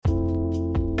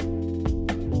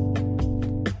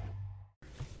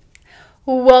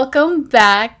Welcome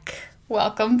back.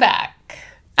 Welcome back.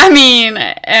 I mean,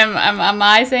 am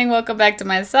I saying welcome back to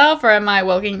myself, or am I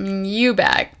welcoming you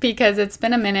back? Because it's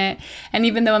been a minute, and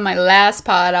even though in my last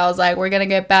pod I was like, we're gonna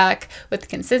get back with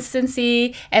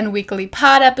consistency and weekly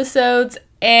pod episodes,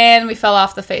 and we fell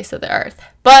off the face of the earth.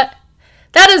 But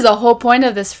that is the whole point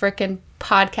of this freaking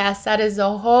podcast. That is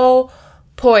the whole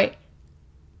point.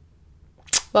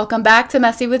 Welcome back to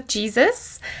Messy with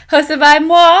Jesus, hosted by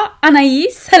moi,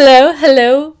 Anaïs.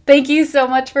 Hello. Thank you so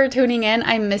much for tuning in.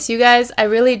 I miss you guys. I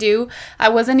really do. I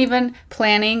wasn't even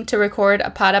planning to record a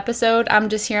pod episode. I'm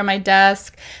just here at my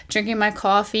desk, drinking my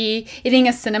coffee, eating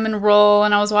a cinnamon roll,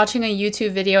 and I was watching a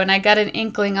YouTube video, and I got an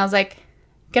inkling. I was like,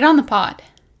 get on the pod.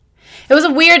 It was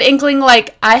a weird inkling,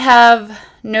 like, I have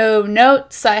no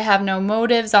notes, I have no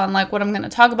motives on like what I'm going to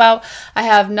talk about. I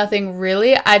have nothing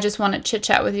really. I just want to chit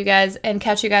chat with you guys and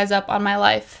catch you guys up on my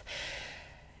life.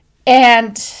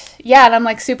 And yeah, and I'm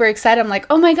like super excited. I'm like,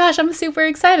 oh my gosh, I'm super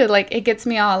excited. Like, it gets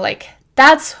me all like,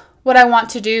 that's what I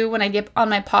want to do when I get on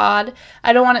my pod.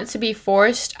 I don't want it to be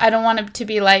forced. I don't want it to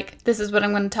be like, this is what I'm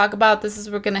going to talk about. This is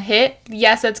what we're going to hit.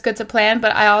 Yes, it's good to plan,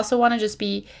 but I also want to just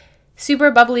be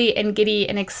super bubbly and giddy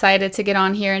and excited to get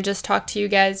on here and just talk to you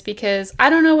guys, because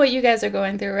I don't know what you guys are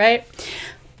going through, right?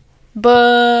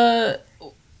 But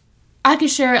I could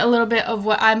share a little bit of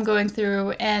what I'm going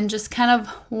through and just kind of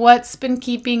what's been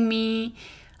keeping me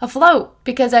afloat,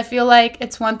 because I feel like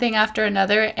it's one thing after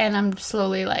another and I'm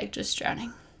slowly like just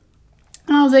drowning.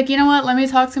 And I was like, you know what? Let me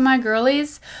talk to my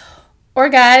girlies or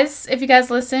guys, if you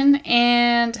guys listen,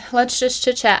 and let's just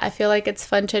chit chat. I feel like it's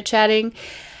fun chit chatting.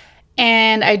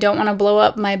 And I don't want to blow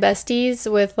up my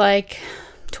besties with like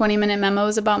 20-minute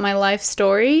memos about my life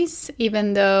stories,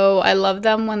 even though I love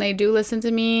them when they do listen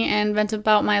to me and vent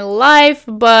about my life,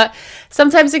 but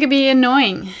sometimes it can be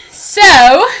annoying. So,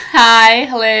 hi,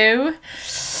 hello.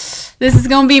 This is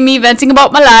going to be me venting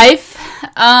about my life.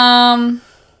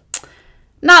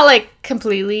 Not like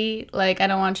completely, like I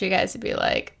don't want you guys to be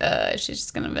like, she's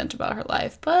just gonna vent about her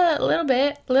life, but a little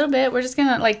bit. We're just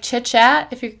gonna like chit chat.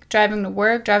 If you're driving to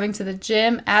work, driving to the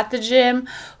gym, at the gym,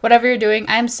 whatever you're doing,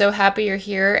 I'm so happy you're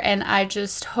here, and I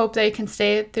just hope that you can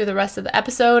stay through the rest of the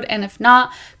episode. And if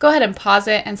not, go ahead and pause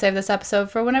it and save this episode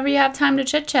for whenever you have time to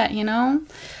chit chat, you know?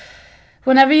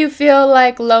 Whenever you feel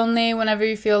like lonely, whenever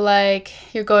you feel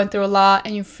like you're going through a lot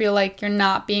and you feel like you're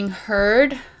not being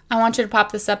heard, I want you to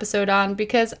pop this episode on,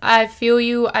 because I feel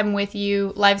you, I'm with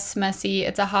you, life's messy,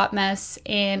 it's a hot mess,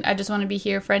 and I just want to be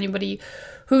here for anybody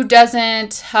who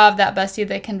doesn't have that bestie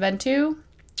they can vent to,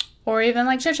 or even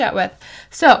like chit chat with.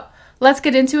 So, let's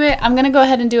get into it. I'm going to go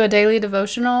ahead and do a daily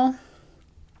devotional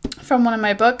from one of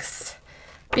my books,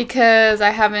 because I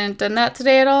haven't done that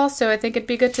today at all, so I think it'd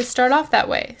be good to start off that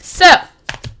way. So,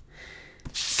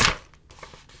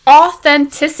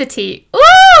 authenticity.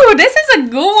 Ooh, this is a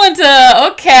good one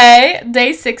okay.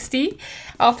 Day 60.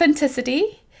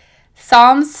 Authenticity.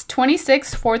 Psalms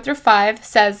 26, 4-5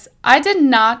 says, I do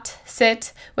not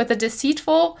sit with the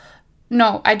deceitful,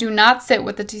 nor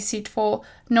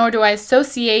do I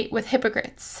associate with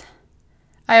hypocrites.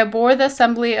 I abhor the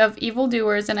assembly of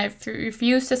evildoers, and I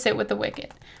refuse to sit with the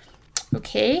wicked.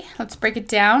 Okay, let's break it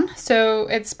down. So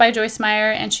it's by Joyce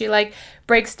Meyer, and she like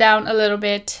breaks down a little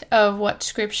bit of what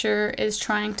scripture is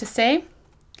trying to say.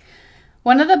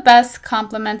 One of the best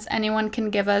compliments anyone can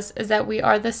give us is that we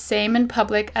are the same in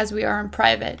public as we are in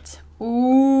private.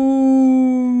 Ooh.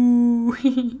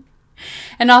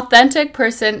 An authentic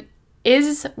person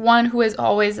is one who is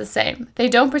always the same. They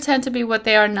don't pretend to be what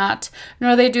they are not,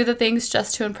 nor they do the things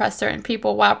just to impress certain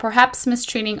people, while perhaps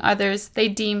mistreating others they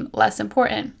deem less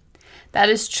important. That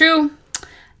is true.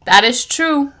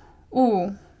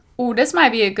 Ooh, this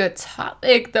might be a good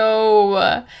topic,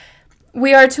 though.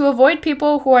 We are to avoid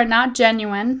people who are not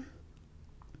genuine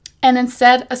and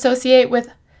instead associate with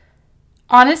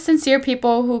honest, sincere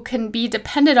people who can be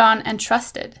depended on and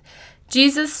trusted.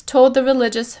 Jesus told the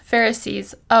religious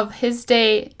Pharisees of his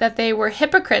day that they were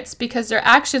hypocrites because their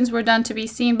actions were done to be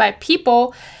seen by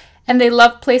people, and they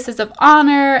loved places of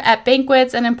honor at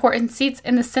banquets and important seats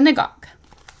in the synagogue.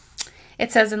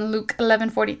 It says in Luke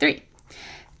 11:43.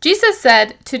 Jesus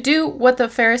said to do what the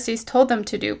Pharisees told them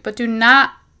to do, but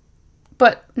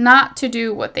not to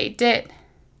do what they did.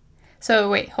 So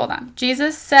wait, hold on.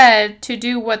 Jesus said to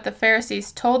do what the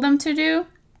Pharisees told them to do,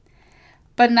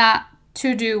 but not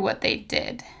to do what they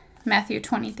did. Matthew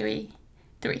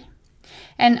 23:3.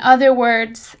 In other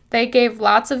words, they gave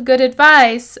lots of good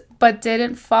advice, but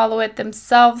didn't follow it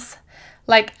themselves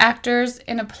like actors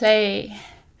in a play.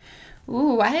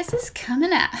 Ooh, why is this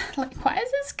coming why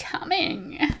is this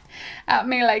coming at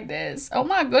me like this? Oh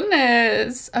my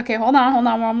goodness. Okay, hold on,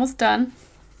 we're almost done.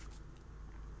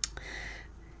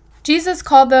 Jesus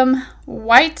called them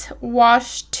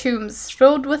whitewashed tombs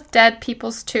filled with dead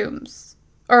people's tombs.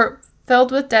 Or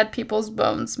filled with dead people's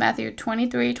bones. Matthew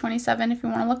 23:27, if you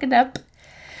want to look it up.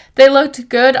 They looked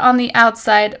good on the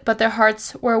outside, but their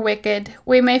hearts were wicked.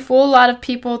 We may fool a lot of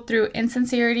people through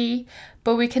insincerity,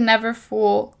 but we can never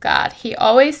fool God. He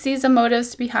always sees the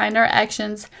motives behind our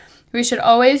actions. We should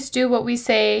always do what we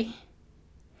say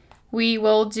we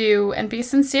will do and be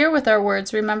sincere with our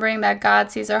words, remembering that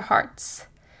God sees our hearts.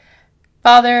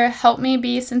 Father, help me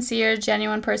be a sincere,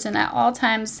 genuine person at all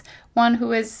times, one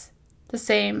who is the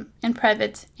same in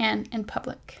private and in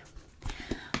public.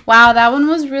 Wow, that one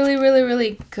was really, really,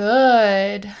 really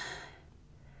good.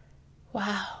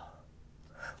 Wow.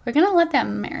 We're going to let that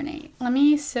marinate. Let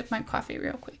me sip my coffee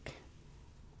real quick.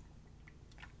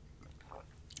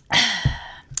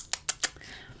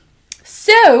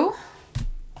 So,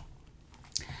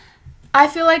 I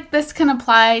feel like this can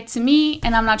apply to me,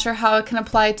 and I'm not sure how it can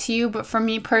apply to you, but for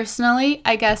me personally,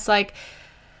 I guess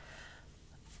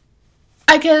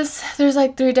there's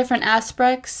like 3 different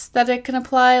aspects that it can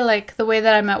apply, like the way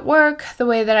that I'm at work, the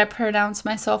way that I pronounce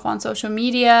myself on social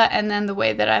media, and then the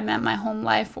way that I'm at my home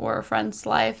life or a friend's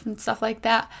life and stuff like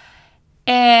that.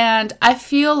 And I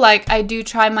feel like I do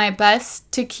try my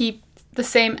best to keep the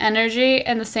same energy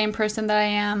and the same person that I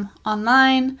am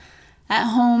online, at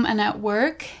home, and at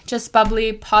work. Just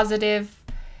bubbly, positive,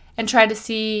 and try to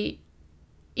see,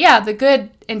 the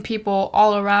good in people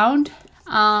all around.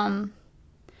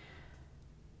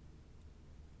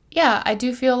 I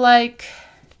do feel like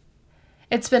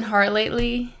it's been hard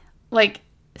lately, like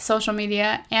social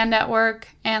media and at work,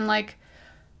 and like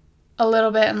a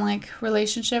little bit in like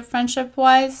relationship, friendship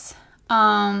wise.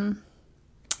 I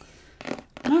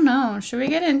don't know. Should we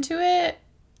get into it?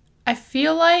 I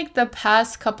feel like the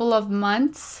past couple of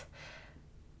months,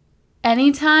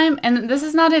 anytime, and this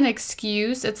is not an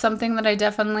excuse, it's something that I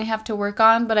definitely have to work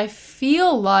on, but I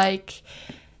feel like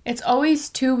it's always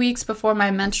 2 weeks before my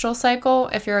menstrual cycle.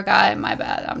 If you're a guy, my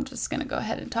bad. I'm just going to go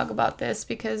ahead and talk about this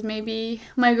because maybe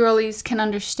my girlies can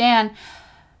understand.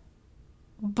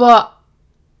 But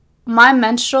my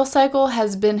menstrual cycle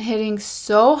has been hitting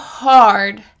so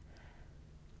hard.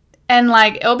 And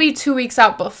like, it'll be 2 weeks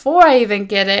out before I even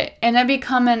get it. And it'll be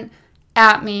coming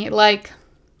at me like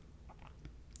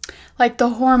the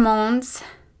hormones,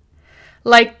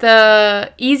 like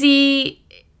the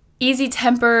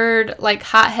easy-tempered, like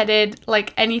hot-headed,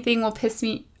 like anything will piss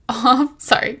me off.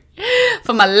 Sorry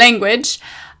for my language.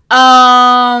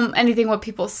 Anything what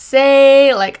people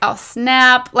say, like I'll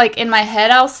snap. Like in my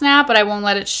head I'll snap, but I won't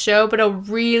let it show. But it'll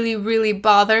really, really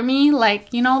bother me.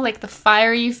 Like, you know, like the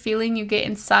fiery feeling you get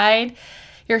inside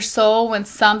your soul when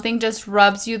something just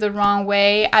rubs you the wrong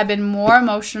way. I've been more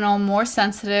emotional, more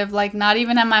sensitive. Like not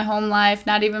even in my home life,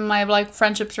 not even my like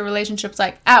friendships or relationships,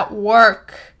 like at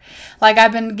work. Like,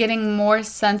 I've been getting more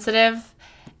sensitive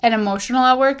and emotional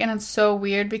at work, and it's so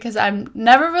weird because I've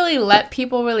never really let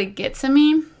people really get to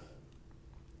me.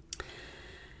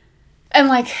 And,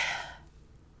 like,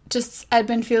 just, I've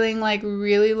been feeling, like,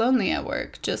 really lonely at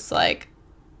work. Just, like,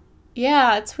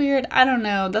 yeah, it's weird. I don't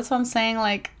know. That's what I'm saying.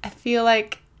 Like, I feel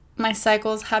like my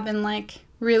cycles have been, like,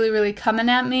 really, really coming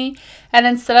at me. And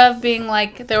instead of being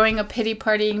like throwing a pity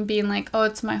party and being like, oh,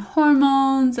 it's my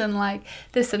hormones and like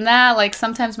this and that, like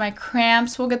sometimes my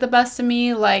cramps will get the best of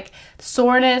me, like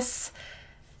soreness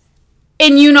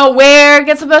and you know where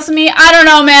gets the best of me. I don't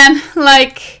know, man.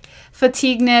 Like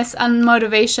fatigueness,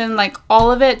 unmotivation, like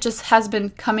all of it just has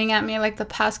been coming at me like the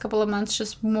past couple of months,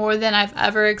 just more than I've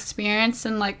ever experienced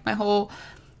in like my whole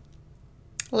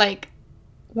like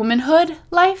womanhood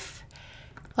life.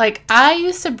 Like, I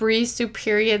used to breeze through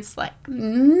periods like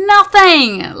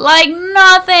nothing.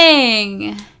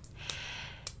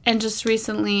 And just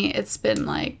recently, it's been,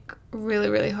 like, really,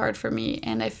 really hard for me.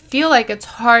 And I feel like it's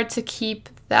hard to keep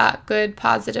that good,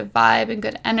 positive vibe and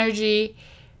good energy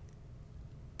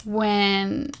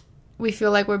when we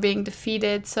feel like we're being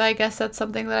defeated. So I guess that's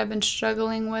something that I've been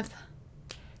struggling with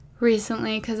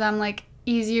recently because I'm, like,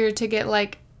 easier to get,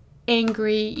 like,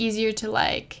 angry, easier to,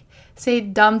 like, say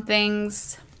dumb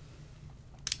things.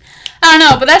 I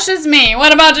don't know, but that's just me.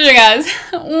 What about you guys?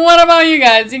 What about you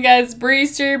guys? You guys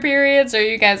breeze through your periods, or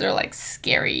you guys are like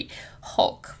scary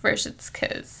Hulk versions?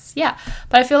 Because, yeah.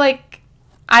 But I feel like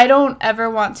I don't ever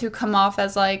want to come off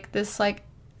as like this like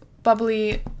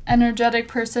bubbly, energetic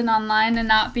person online and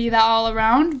not be that all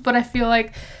around. But I feel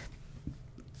like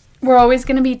we're always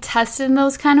going to be tested in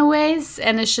those kind of ways.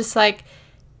 And it's just like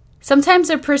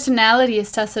sometimes our personality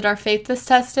is tested, our faith is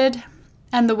tested,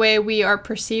 and the way we are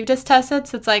perceived is tested.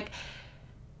 So it's like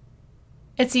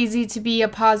it's easy to be a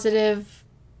positive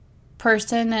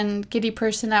person and giddy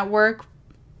person at work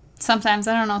sometimes,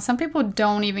 I don't know, some people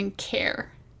don't even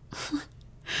care.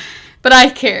 But I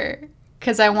care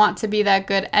because I want to be that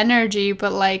good energy,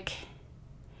 but like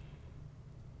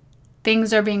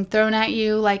things are being thrown at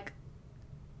you, like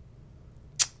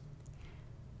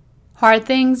hard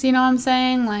things, you know what I'm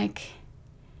saying? Like,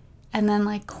 and then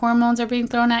like hormones are being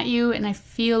thrown at you, and I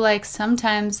feel like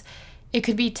sometimes it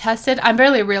could be tested. I'm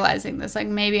barely realizing this. Like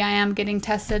maybe I am getting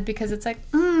tested because it's like,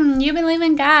 you believe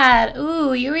in God.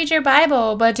 Ooh, you read your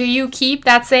Bible. But do you keep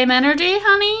that same energy,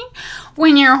 honey?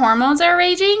 When your hormones are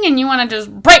raging and you want to just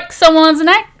break someone's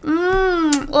neck?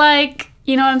 Like,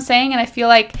 you know what I'm saying? And I feel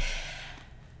like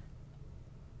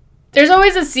there's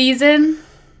always a season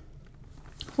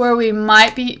where we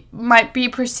might be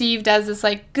perceived as this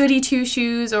like goody two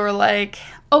shoes, or like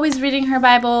always reading her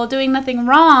Bible, doing nothing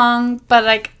wrong, but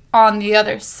like on the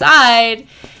other side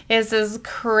is this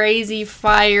crazy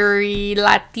fiery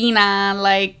Latina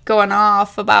like going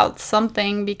off about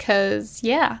something because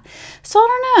yeah. So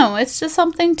I don't know, it's just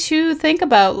something to think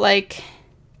about. Like,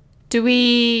 do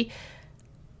we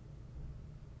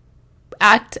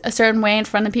act a certain way in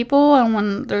front of people, and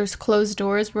when there's closed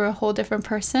doors we're a whole different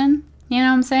person? You know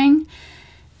what I'm saying?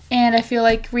 And I feel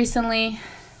like recently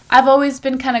I've always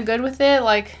been kind of good with it,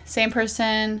 like same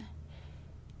person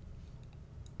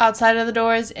outside of the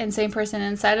doors and same person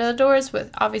inside of the doors,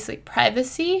 with obviously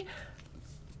privacy.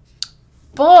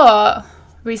 But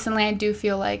recently I do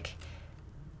feel like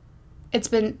it's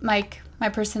been like my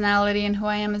personality and who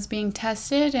I am is being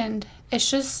tested, and it's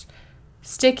just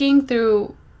sticking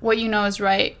through what you know is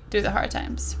right through the hard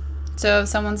times. So if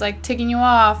someone's like ticking you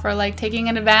off, or like taking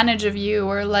an advantage of you,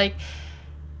 or like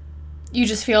you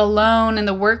just feel alone in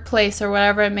the workplace or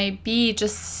whatever it may be,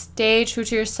 just stay true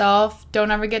to yourself.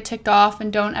 Don't ever get ticked off,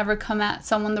 and don't ever come at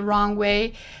someone the wrong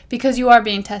way, because you are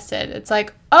being tested. It's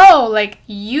like, oh, like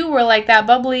you were like that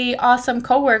bubbly, awesome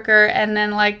coworker, and then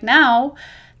like now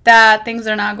that things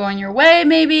are not going your way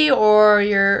maybe, or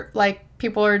you're like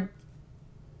people are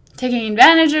taking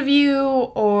advantage of you,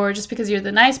 or just because you're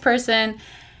the nice person.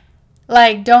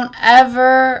 Like, don't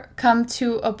ever come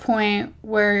to a point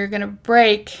where you're going to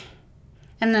break.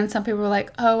 And then some people are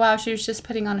like, oh, wow, she was just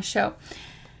putting on a show.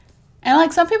 And,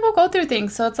 like, some people go through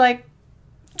things. So it's like,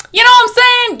 you know what I'm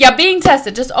saying? Yeah, being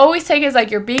tested. Just always take it as,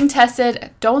 like, you're being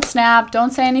tested. Don't snap.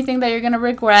 Don't say anything that you're going to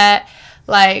regret.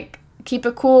 Like, keep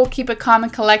it cool. Keep it calm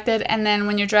and collected. And then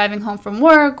when you're driving home from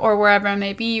work or wherever it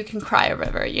may be, you can cry a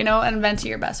river, you know, and vent to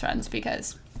your best friends,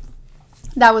 because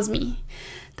that was me.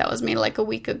 That was me like a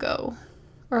week ago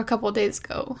or a couple days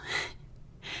ago.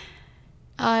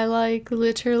 I like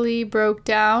literally broke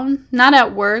down. Not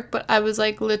at work, but I was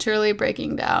like literally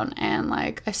breaking down. And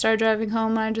like I started driving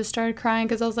home and I just started crying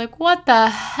because I was like, what the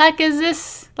heck is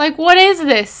this? Like, what is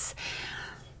this?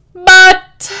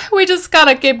 But we just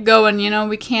gotta keep going, you know?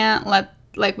 We can't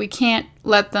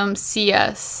let them see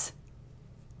us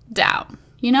down,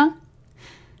 you know?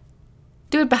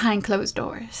 Do it behind closed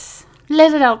doors.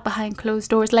 Let it out behind closed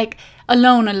doors, like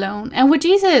alone. And with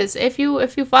Jesus, if you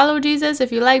follow Jesus,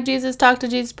 if you like Jesus, talk to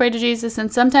Jesus, pray to Jesus.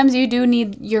 And sometimes you do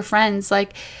need your friends,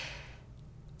 like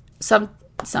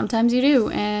sometimes you do.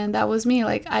 And that was me.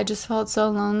 Like, I just felt so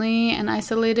lonely and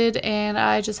isolated, and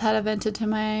I just had to vent it to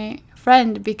my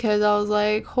friend, because I was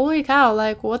like, holy cow,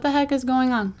 like what the heck is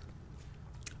going on?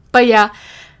 But yeah,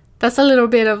 that's a little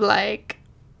bit of like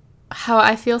how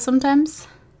I feel sometimes.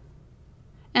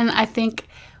 And I think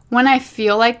when I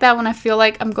feel like that, when I feel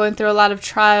like I'm going through a lot of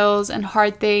trials and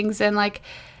hard things, and like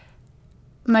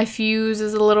my fuse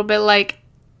is a little bit like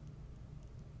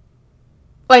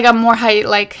I'm more high,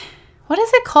 like, what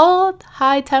is it called?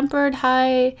 High-tempered,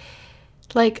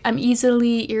 like I'm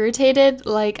easily irritated.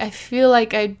 Like I feel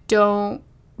like I don't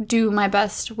do my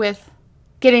best with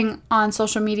getting on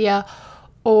social media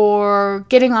or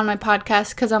getting on my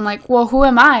podcast, because I'm like, well, who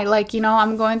am I? Like, you know,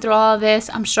 I'm going through all of this.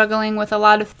 I'm struggling with a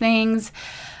lot of things.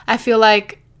 I feel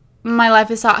like my life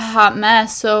is a hot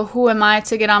mess, so who am I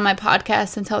to get on my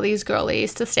podcast and tell these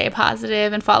girlies to stay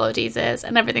positive and follow Jesus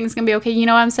and everything's gonna be okay? You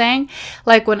know what I'm saying?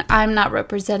 Like, when I'm not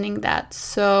representing that.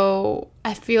 So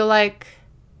I feel like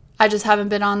I just haven't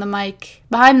been on the mic,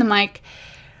 behind the mic,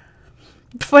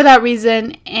 for that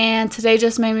reason. And today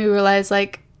just made me realize,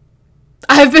 like,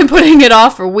 I've been putting it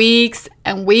off for weeks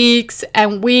and weeks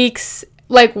and weeks,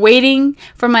 like waiting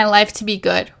for my life to be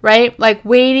good, right? Like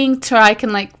waiting till I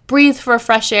can like breathe for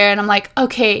fresh air, and I'm like,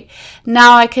 okay,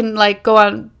 now I can like go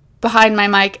on behind my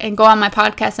mic and go on my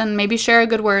podcast and maybe share a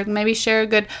good word, maybe share a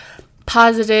good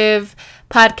positive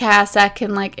podcast that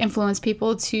can like influence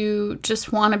people to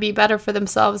just want to be better for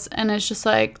themselves. And it's just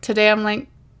like, today I'm like,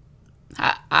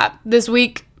 this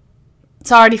week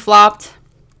it's already flopped.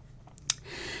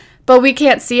 But we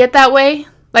can't see it that way.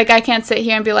 Like, I can't sit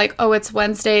here and be like, oh, it's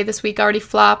Wednesday, this week already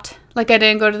flopped. Like, I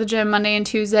didn't go to the gym Monday and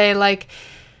Tuesday. Like,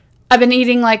 I've been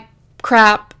eating like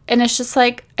crap. And it's just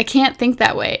like, I can't think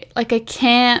that way. Like, I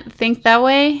can't think that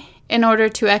way in order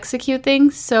to execute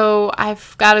things. So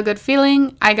I've got a good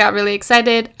feeling. I got really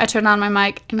excited. I turned on my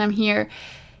mic and I'm here.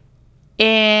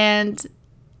 And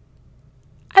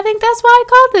I think that's why I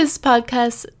call this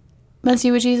podcast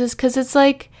Messy with Jesus, because it's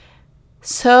like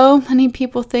so many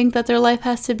people think that their life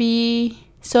has to be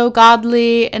so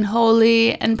godly and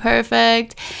holy and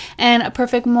perfect, and a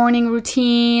perfect morning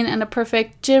routine and a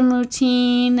perfect gym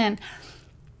routine and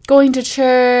going to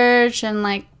church and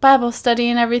like Bible study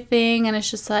and everything. And it's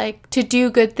just like to do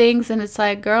good things. And it's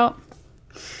like, girl,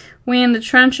 we in the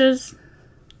trenches.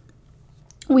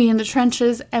 We in the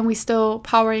trenches and we still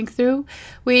powering through.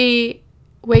 We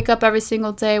wake up every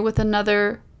single day with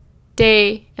another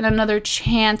day and another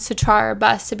chance to try our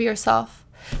best to be ourselves,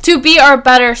 to be our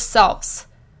better selves.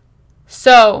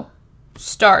 So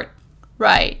start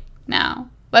right now.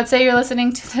 Let's say you're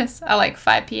listening to this at like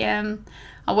 5 p.m.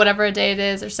 or whatever day it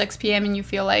is, or 6 p.m. and you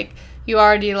feel like you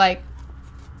already like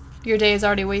your day is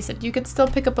already wasted. You could still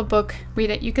pick up a book, read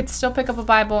it. You could still pick up a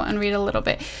Bible and read a little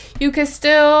bit. You could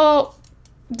still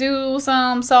do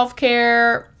some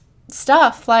self-care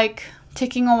stuff like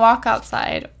taking a walk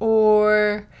outside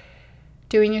or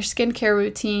doing your skincare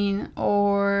routine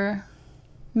or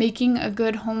making a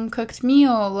good home-cooked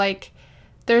meal. Like,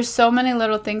 there's so many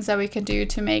little things that we can do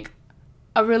to make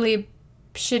a really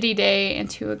shitty day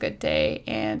into a good day.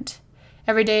 And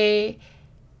every day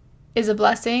is a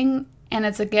blessing and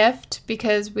it's a gift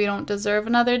because we don't deserve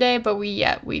another day, but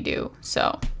we do.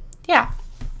 So, yeah.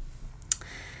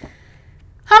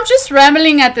 I'm just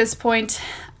rambling at this point.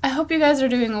 I hope you guys are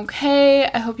doing okay.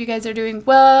 I hope you guys are doing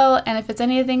well. And if it's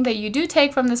anything that you do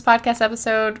take from this podcast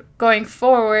episode going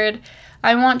forward,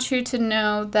 I want you to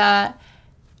know that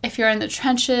if you're in the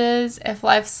trenches, if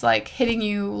life's like hitting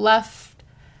you left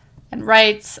and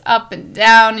right, up and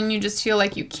down, and you just feel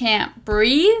like you can't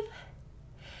breathe,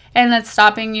 and it's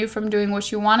stopping you from doing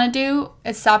what you want to do,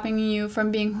 it's stopping you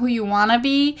from being who you want to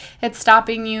be, it's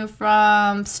stopping you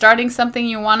from starting something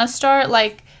you want to start,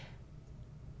 like,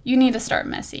 you need to start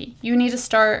messy. You need to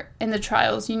start in the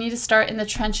trials. You need to start in the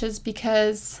trenches,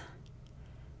 because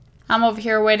I'm over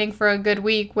here waiting for a good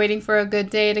week, waiting for a good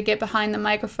day to get behind the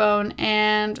microphone,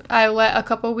 and I let a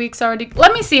couple weeks already.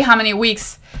 Let me see how many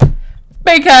weeks,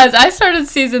 because I started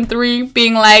season 3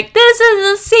 being like, this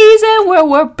is a season where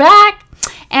we're back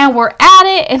and we're at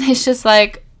it, and it's just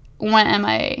like, when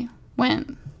I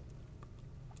went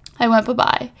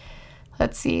bye-bye.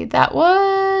 Let's see, that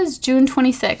was June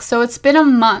 26th. So it's been a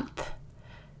month.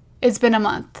 It's been a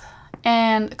month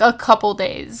and a couple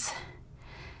days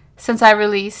since I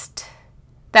released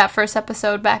that first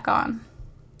episode back on.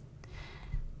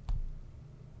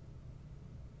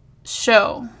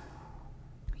 So,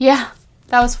 yeah,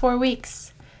 that was 4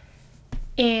 weeks.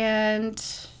 And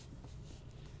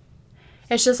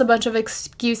it's just a bunch of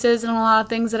excuses and a lot of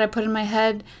things that I put in my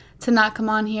head to not come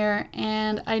on here,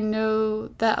 and I know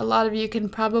that a lot of you can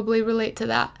probably relate to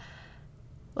that.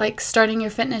 Like starting your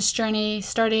fitness journey,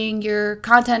 starting your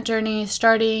content journey,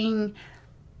 starting,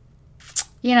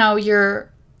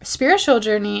 your spiritual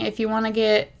journey, if you want to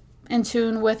get in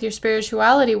tune with your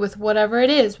spirituality, with whatever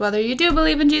it is, whether you do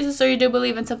believe in Jesus or you do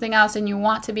believe in something else and you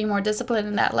want to be more disciplined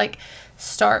in that, like,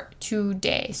 start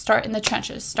today. Start in the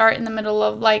trenches. Start in the middle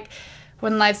of, like,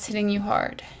 when life's hitting you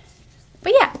hard.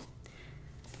 But yeah.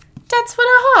 That's what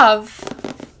I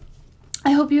have.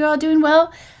 I hope you're all doing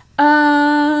well.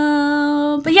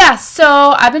 But yeah,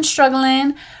 so I've been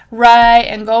struggling, right,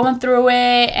 and going through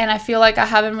it, and I feel like I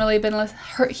haven't really been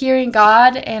hearing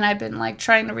God, and I've been like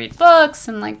trying to read books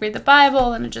and like read the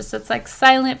Bible, and it's like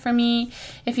silent for me,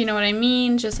 if you know what I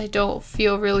mean. Just I don't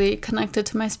feel really connected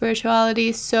to my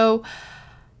spirituality. So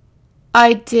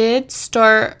I did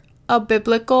start a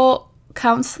biblical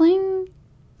counseling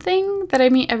thing that I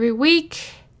meet every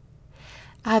week.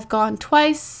 I've gone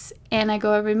twice, and I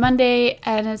go every Monday,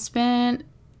 and it's been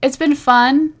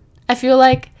fun. I feel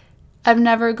like I've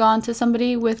never gone to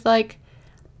somebody with, like,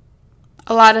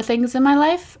 a lot of things in my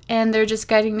life, and they're just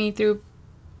guiding me through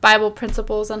Bible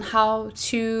principles on how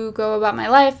to go about my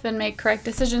life and make correct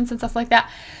decisions and stuff like that.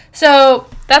 So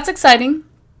that's exciting.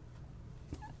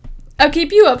 I'll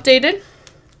keep you updated.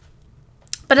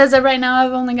 But as of right now,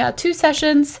 I've only got 2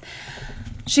 sessions.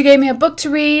 She gave me a book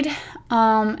to read.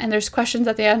 And there's questions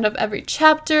at the end of every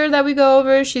chapter that we go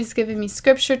over. She's giving me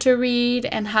scripture to read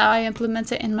and how I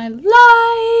implement it in my life.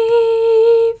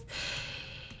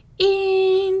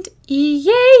 And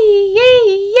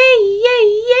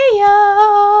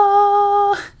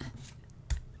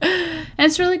and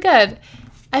it's really good.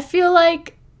 I feel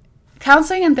like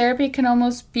counseling and therapy can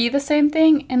almost be the same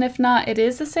thing, and if not, it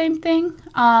is the same thing.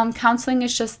 Counseling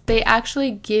is just, they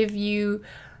actually give you,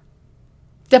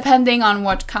 depending on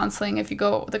what counseling, if you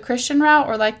go the Christian route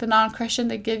or like the non-Christian,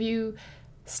 they give you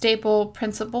staple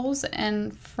principles.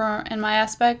 And in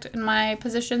my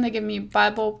position, they give me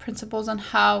Bible principles on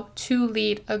how to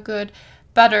lead a good,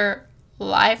 better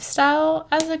lifestyle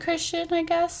as a Christian, I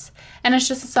guess. And it's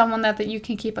just someone that you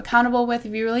can keep accountable with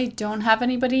if you really don't have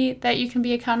anybody that you can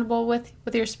be accountable with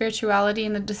your spirituality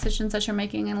and the decisions that you're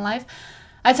making in life.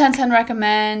 I tend to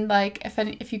recommend, like,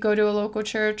 if you go to a local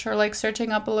church, or like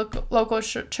searching up a local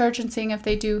church and seeing if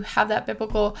they do have that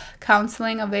biblical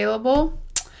counseling available.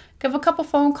 Give a couple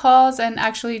phone calls and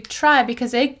actually try,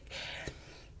 because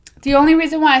the only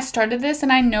reason why I started this,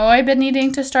 and I know I've been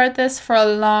needing to start this for a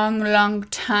long, long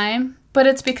time, but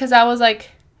it's because I was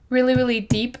like really, really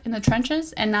deep in the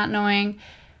trenches and not knowing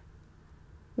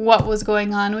what was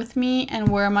going on with me and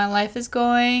where my life is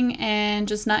going, and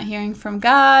just not hearing from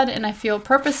God, and I feel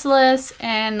purposeless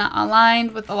and not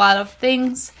aligned with a lot of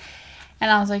things. And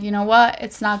I was like, you know what?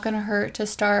 It's not going to hurt to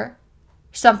start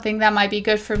something that might be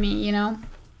good for me,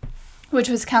 which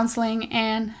was counseling.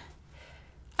 And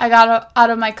I got out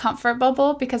of my comfort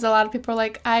bubble, because a lot of people are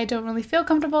like, I don't really feel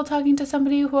comfortable talking to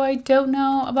somebody who I don't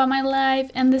know about my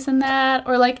life and this and that,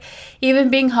 or like even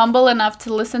being humble enough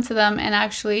to listen to them and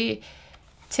actually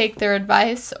take their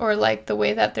advice, or like the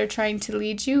way that they're trying to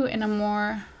lead you in a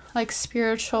more like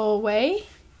spiritual way,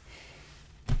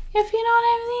 if you know what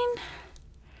I mean.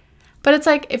 But it's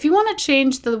like, if you want to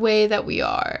change the way that we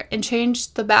are and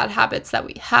change the bad habits that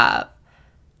we have,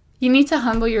 you need to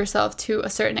humble yourself to a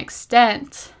certain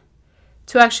extent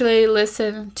to actually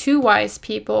listen to wise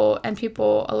people and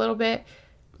people a little bit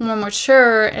more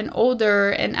mature and older,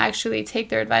 and actually take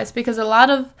their advice. Because a lot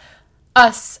of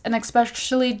us, and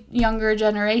especially younger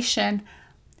generation,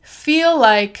 feel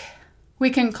like we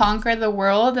can conquer the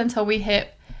world until we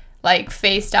hit like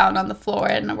face down on the floor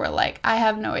and we're like, I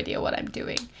have no idea what I'm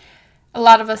doing. A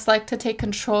lot of us like to take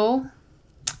control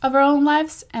of our own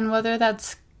lives, and whether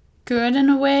that's good in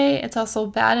a way, it's also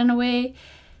bad in a way,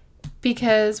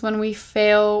 because when we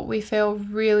fail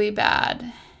really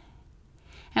bad,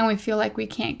 and we feel like we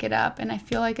can't get up. And I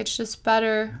feel like it's just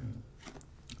better,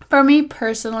 for me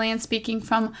personally, and speaking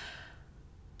from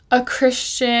a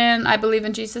Christian, I believe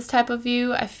in Jesus type of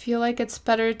view, I feel like it's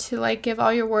better to like give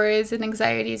all your worries and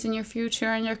anxieties in your future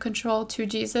and your control to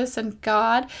Jesus and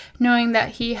God, knowing that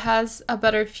He has a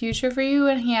better future for you,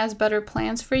 and He has better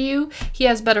plans for you. He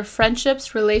has better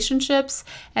friendships, relationships,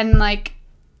 and like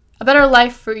a better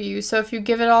life for you. So if you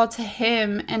give it all to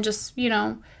Him and just,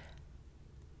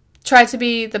 try to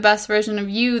be the best version of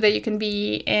you that you can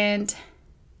be, and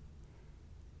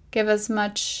give as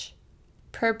much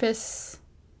purpose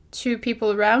to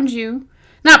people around you.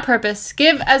 Not purpose.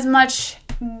 Give as much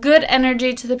good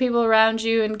energy to the people around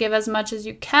you, and give as much as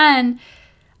you can.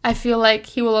 I feel like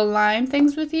He will align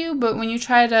things with you. But when you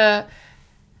try to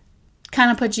kind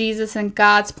of put Jesus and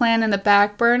God's plan in the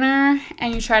back burner,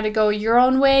 and you try to go your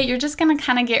own way, you're just going to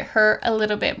kind of get hurt a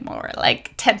little bit more,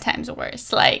 like 10 times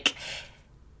worse. Like,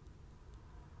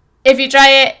 if you try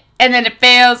it and then it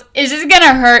fails, it's just going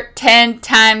to hurt 10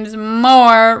 times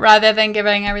more, rather than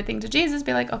giving everything to Jesus.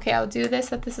 Be like, okay, I'll do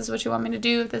this, if this is what you want me to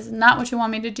do, if this is not what you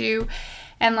want me to do.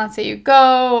 And let's say you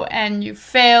go and you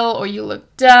fail, or you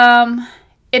look dumb.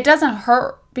 It doesn't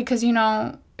hurt, because,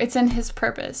 it's in His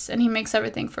purpose, and He makes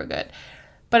everything for good.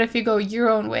 But if you go your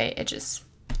own way, it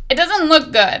doesn't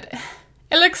look good.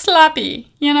 It looks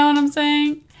sloppy. You know what I'm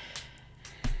saying?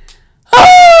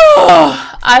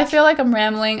 Oh, I feel like I'm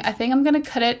rambling. I think I'm going to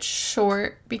cut it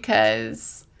short,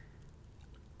 because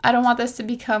I don't want this to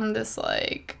become this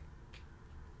like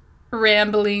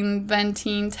rambling,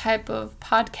 venting type of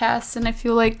podcast. And I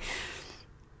feel like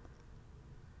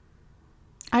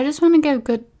I just want to give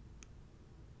good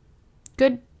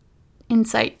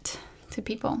insight to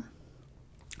people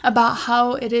about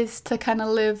how it is to kind of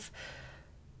live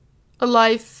a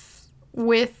life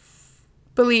with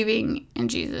believing in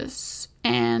Jesus.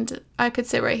 And I could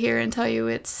sit right here and tell you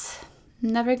it's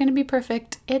never going to be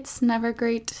perfect. It's never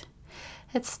great.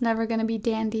 It's never going to be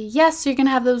dandy. Yes, you're going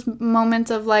to have those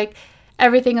moments of like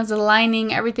everything is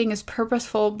aligning, everything is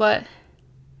purposeful, but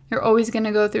you're always going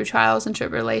to go through trials and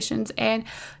tribulations, and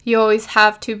you always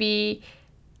have to be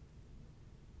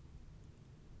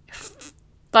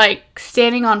like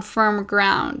standing on firm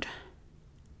ground.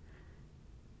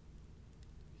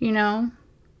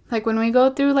 Like when we go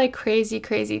through like crazy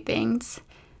things,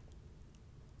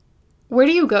 where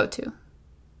do you go to?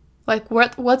 Like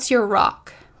what's your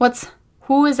rock?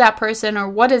 Who is that person, or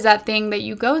what is that thing that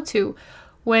you go to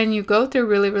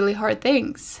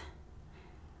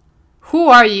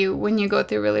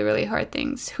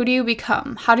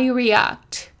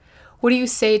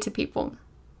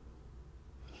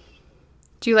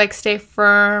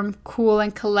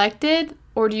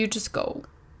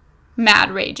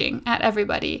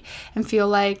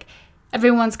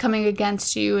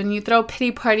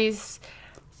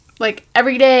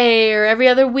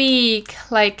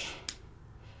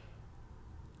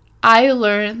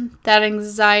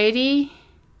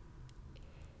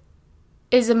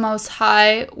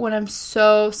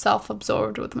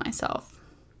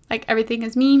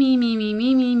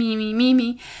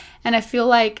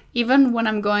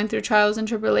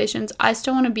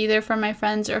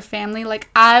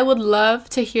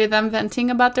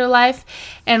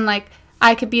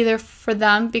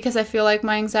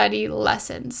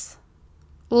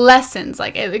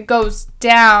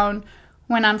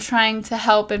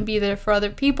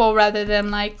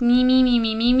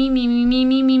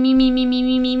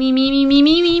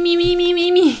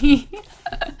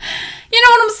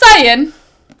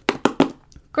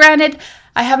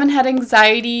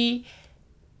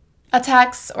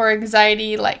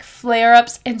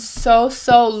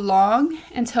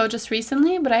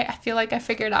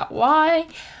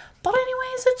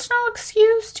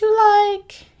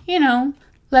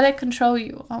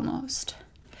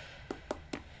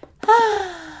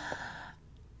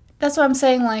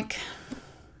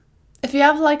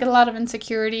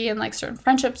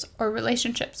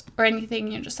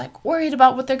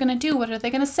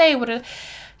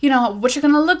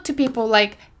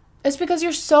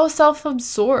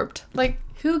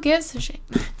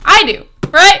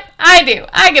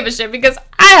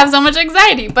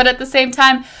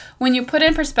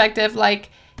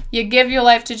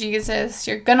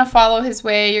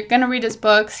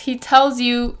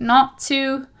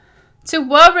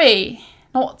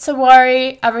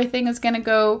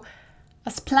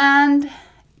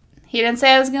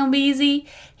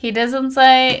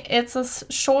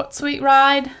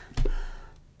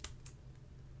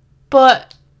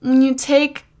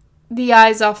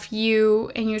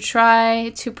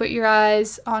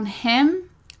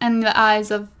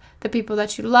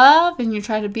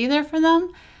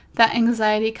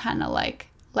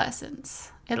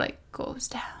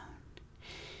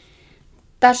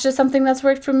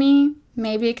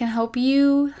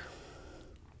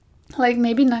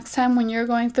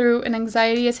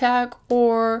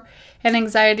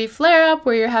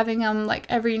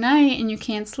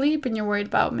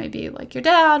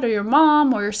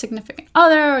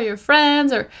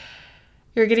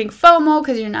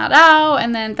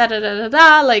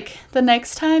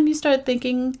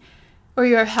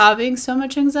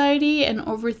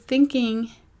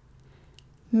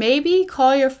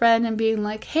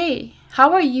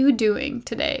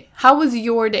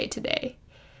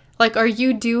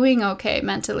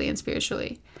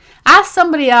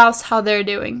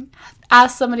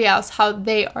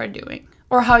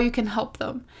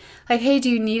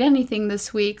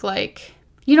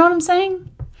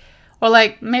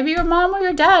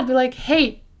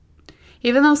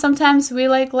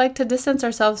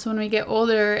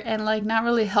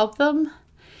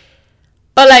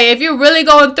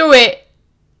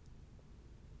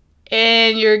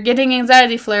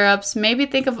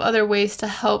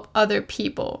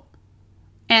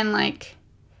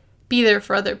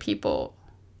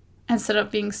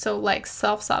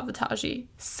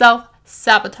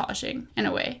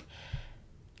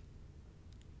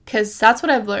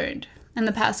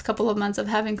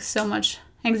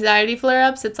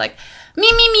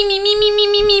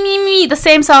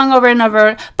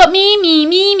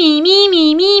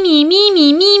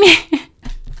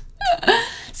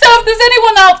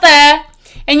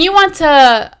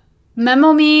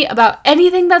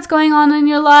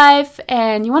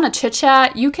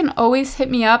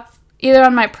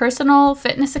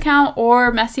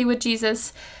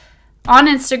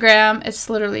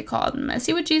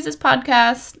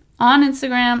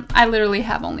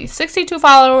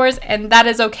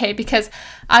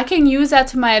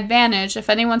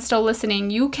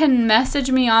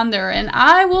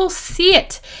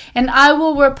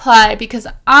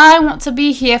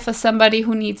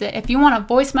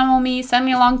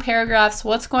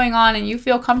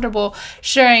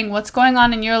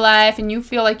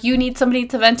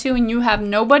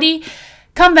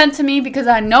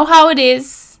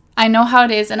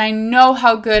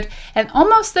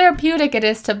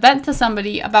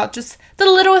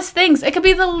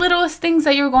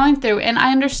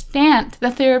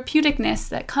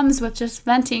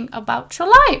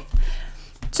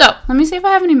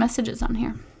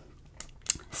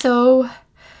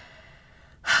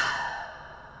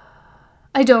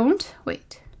I don't.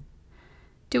 Wait.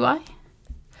 Do I?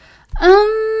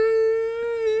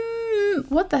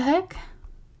 What the heck?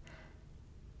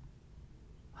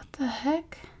 What the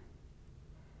heck?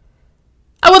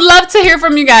 I would love to hear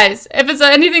from you guys. If it's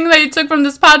anything that you took from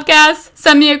this podcast,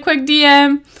 send me a quick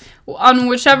DM on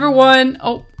whichever one.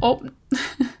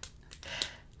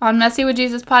 On Messy with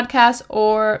Jesus podcast,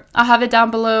 or I'll have it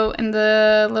down below in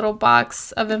the little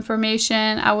box of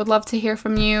information. I would love to hear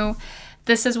from you.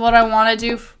 This is what I want to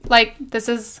do. Like, this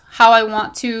is how I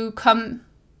want to come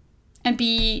and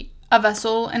be a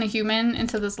vessel and a human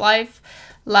into this life.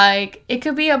 Like, it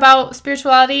could be about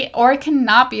spirituality, or it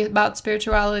cannot be about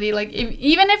spirituality. Like,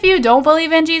 even if you don't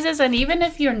believe in Jesus, and even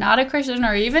if you're not a Christian,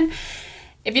 or even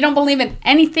if you don't believe in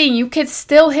anything, you could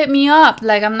still hit me up.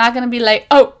 Like, I'm not going to be like,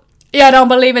 oh, yeah, I don't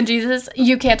believe in Jesus,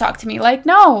 you can't talk to me. Like,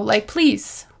 no, like,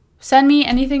 please send me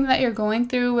anything that you're going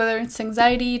through, whether it's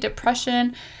anxiety,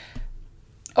 depression,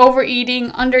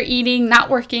 overeating, undereating, not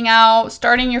working out,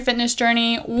 starting your fitness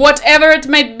journey, whatever it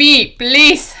might be.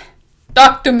 Please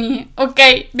talk to me,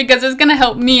 okay? Because it's gonna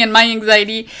help me and my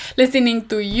anxiety listening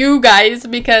to you guys,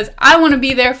 because I want to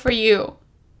be there for you.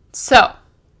 So,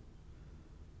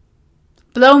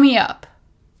 blow me up.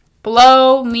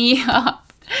 Blow me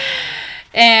up.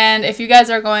 And if you guys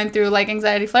are going through like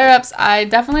anxiety flare-ups, I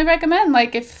definitely recommend,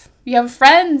 like, if you have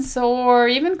friends or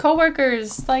even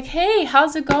coworkers, like, hey,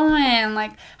 how's it going?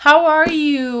 Like, how are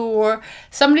you? Or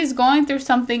somebody's going through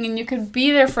something and you could be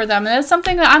there for them. And that's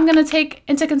something that I'm going to take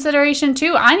into consideration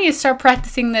too. I need to start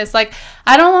practicing this. Like,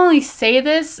 I don't only say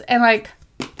this and like,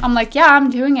 I'm like, yeah, I'm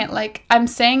doing it. Like, I'm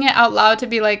saying it out loud to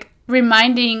be like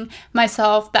reminding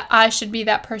myself that I should be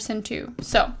that person too.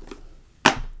 So,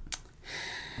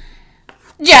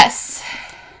 yes.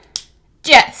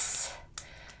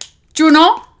 Do you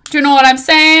know what I'm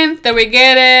saying? That we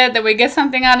get it, that we get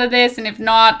something out of this, and if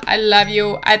not, I love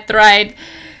you. I tried.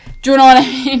 Do you know what I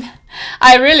mean?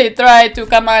 I really tried to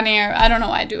come on here. I don't know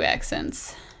why I do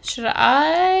accents. Should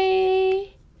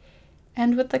I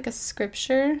end with like a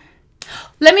scripture?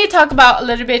 Let me talk about a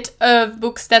little bit of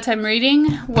books that I'm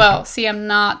reading. Well, see, I'm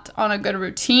not on a good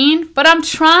routine, but I'm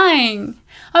trying.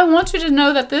 I want you to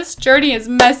know that this journey is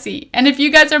messy. And if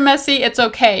you guys are messy, it's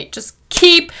okay. Just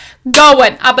keep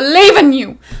going. I believe in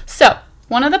you. So,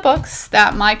 one of the books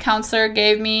that my counselor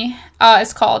gave me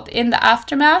is called In the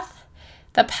Aftermath,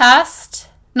 Past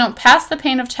the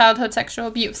Pain of Childhood Sexual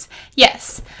Abuse.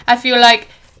 Yes, I feel like,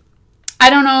 I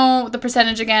don't know the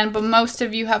percentage again, but most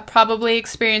of you have probably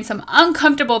experienced some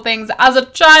uncomfortable things as a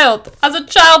child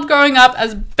growing up,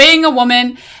 as being a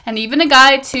woman, and even a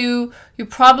guy too. You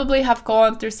probably have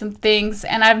gone through some things,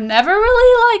 and I've never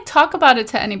really like talked about it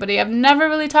to anybody. I've never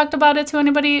really talked about it to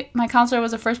anybody. My counselor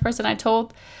was the first person I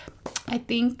told. I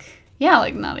think, yeah,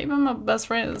 like not even my best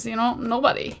friends,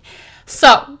 nobody.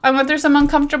 So I went through some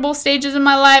uncomfortable stages in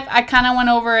my life. I kind of went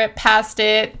over it, past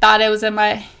it, thought it was in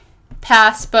my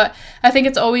past, but I think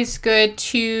it's always good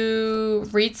to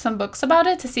read some books about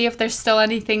it to see if there's still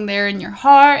anything there in your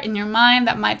heart, in your mind,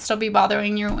 that might still be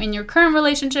bothering you in your current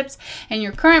relationships, in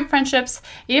your current friendships,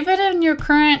 even in your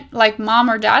current like mom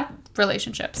or dad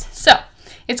relationships. So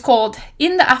it's called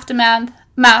In the Aftermath,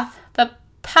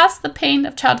 Past the Pain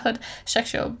of Childhood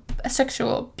Sexual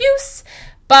Abuse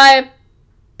by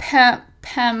Pamela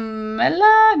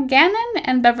Gannon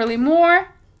and Beverly Moore.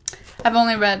 I've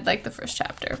only read like the first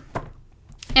chapter.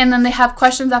 And then they have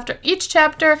questions after each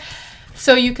chapter,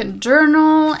 so you can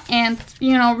journal and,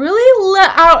 really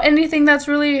let out anything that's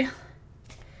really,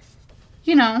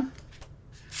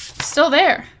 still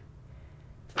there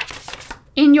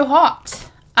in your heart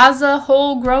as a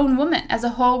whole grown woman, as a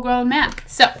whole grown man.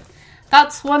 So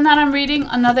that's one that I'm reading.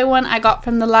 Another one I got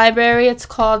from the library. It's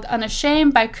called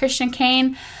Unashamed by Christian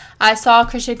Kane. I saw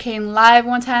Christian Kane live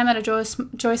one time at a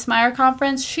Joyce Meyer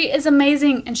conference. She is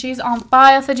amazing, and she's on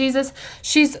fire for Jesus.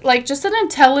 She's like just an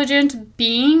intelligent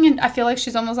being, and I feel like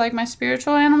she's almost like my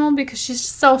spiritual animal because she's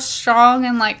so strong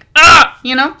and like,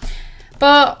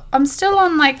 But I'm still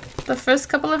on like the first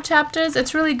couple of chapters.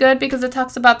 It's really good because it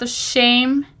talks about the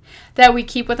shame that we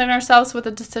keep within ourselves with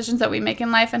the decisions that we make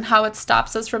in life and how it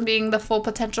stops us from being the full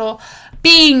potential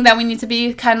being that we need to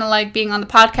be. Kind of like being on the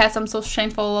podcast, I'm so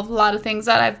shameful of a lot of things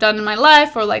that I've done in my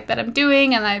life or like that I'm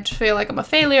doing, and I feel like I'm a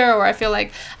failure, or I feel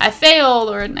like I failed,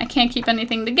 or I can't keep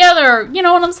anything together, or you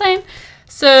know what I'm saying?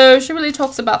 So she really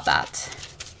talks about that.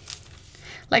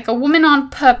 Like a woman on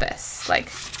purpose,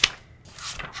 like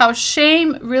how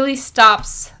shame really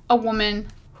stops a woman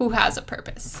who has a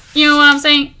purpose. You know what I'm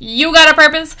saying? You got a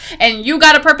purpose, and you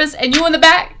got a purpose, and you in the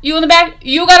back,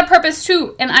 you got a purpose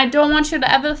too. And I don't want you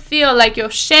to ever feel like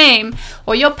your shame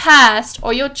or your past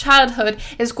or your childhood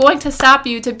is going to stop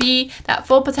you to be that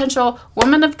full potential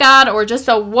woman of God, or just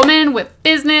a woman with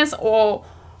business or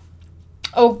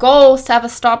goals to ever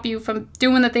stop you from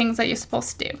doing the things that you're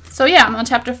supposed to do. So yeah, I'm on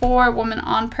chapter 4, Woman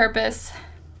on Purpose.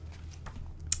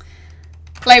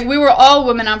 Like, we were all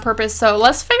women on purpose, so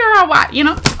let's figure out why, you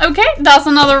know? Okay, that's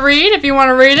another read. If you want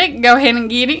to read it, go ahead and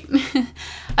get it.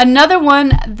 Another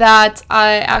one that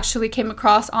I actually came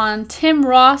across on Tim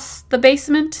Ross, The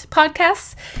Basement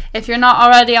podcast. If you're not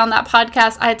already on that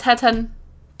podcast, I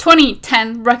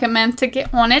 2010 recommend to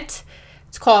get on it.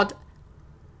 It's called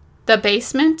The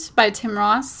Basement by Tim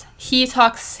Ross. He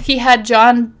had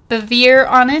John Bevere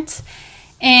on it,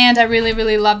 and I really,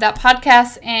 really love that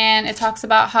podcast. And it talks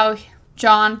about how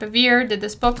John Bevere did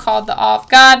this book called The Awe of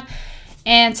God,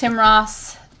 and Tim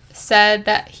Ross said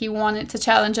that he wanted to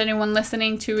challenge anyone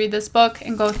listening to read this book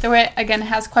and go through it. Again, it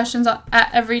has questions at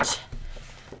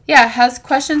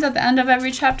questions at the end of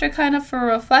every chapter, kind of for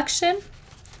reflection.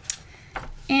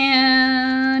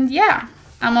 And yeah,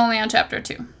 I'm only on chapter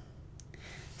 2.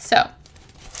 So,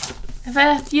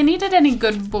 if you needed any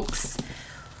good books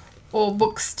or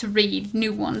books to read,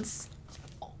 new ones,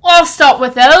 I'll start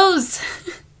with those.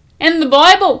 In the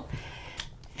Bible.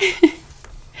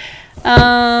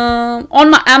 On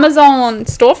my Amazon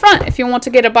storefront, if you want to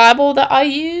get a Bible that I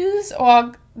use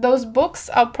or those books,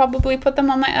 I'll probably put them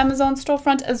on my Amazon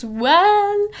storefront as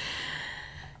well.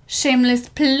 Shameless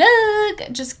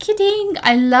plug. Just kidding.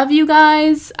 I love you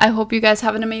guys. I hope you guys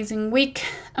have an amazing week,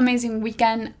 amazing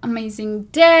weekend, amazing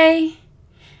day.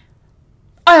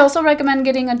 I also recommend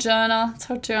getting a journal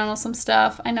to journal some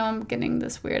stuff. I know I'm getting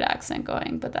this weird accent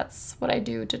going, but that's what I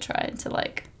do to try to,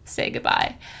 like, say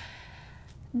goodbye.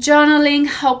 Journaling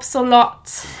helps a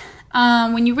lot.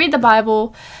 When you read the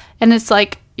Bible and it's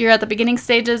like you're at the beginning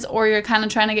stages or you're kind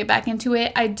of trying to get back into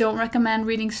it, I don't recommend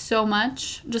reading so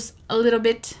much. Just a little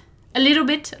bit,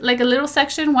 like a little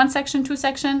section, 1 section, 2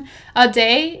 section a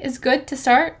day is good to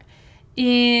start,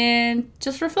 and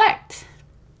just reflect.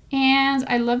 And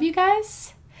I love you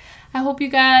guys. I hope you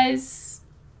guys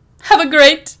have a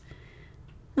great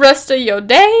rest of your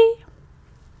day.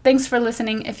 Thanks for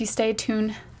listening. If you stay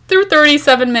tuned through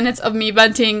 37 minutes of me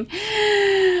venting,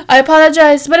 I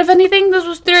apologize. But if anything, this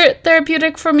was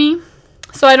therapeutic for me,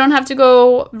 so I don't have to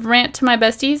go rant to my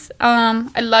besties.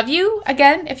 I love you.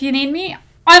 Again, if you need me,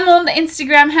 I'm on the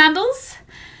Instagram handles.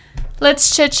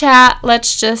 Let's chit chat.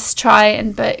 Let's just try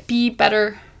and be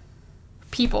better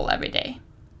people every day.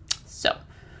 So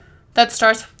that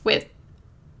starts with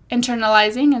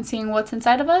internalizing and seeing what's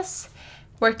inside of us,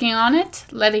 working on it,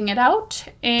 letting it out,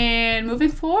 and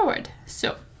moving forward.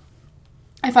 So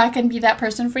if I can be that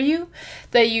person for you,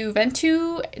 that you vent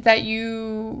to, that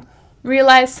you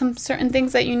realize some certain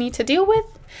things that you need to deal with,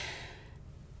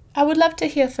 I would love to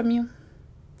hear from you.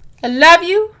 I love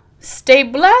you. Stay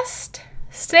blessed.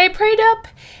 Stay prayed up.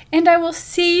 And I will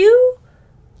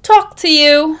talk to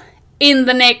you in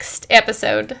the next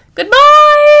episode.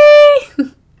 Goodbye.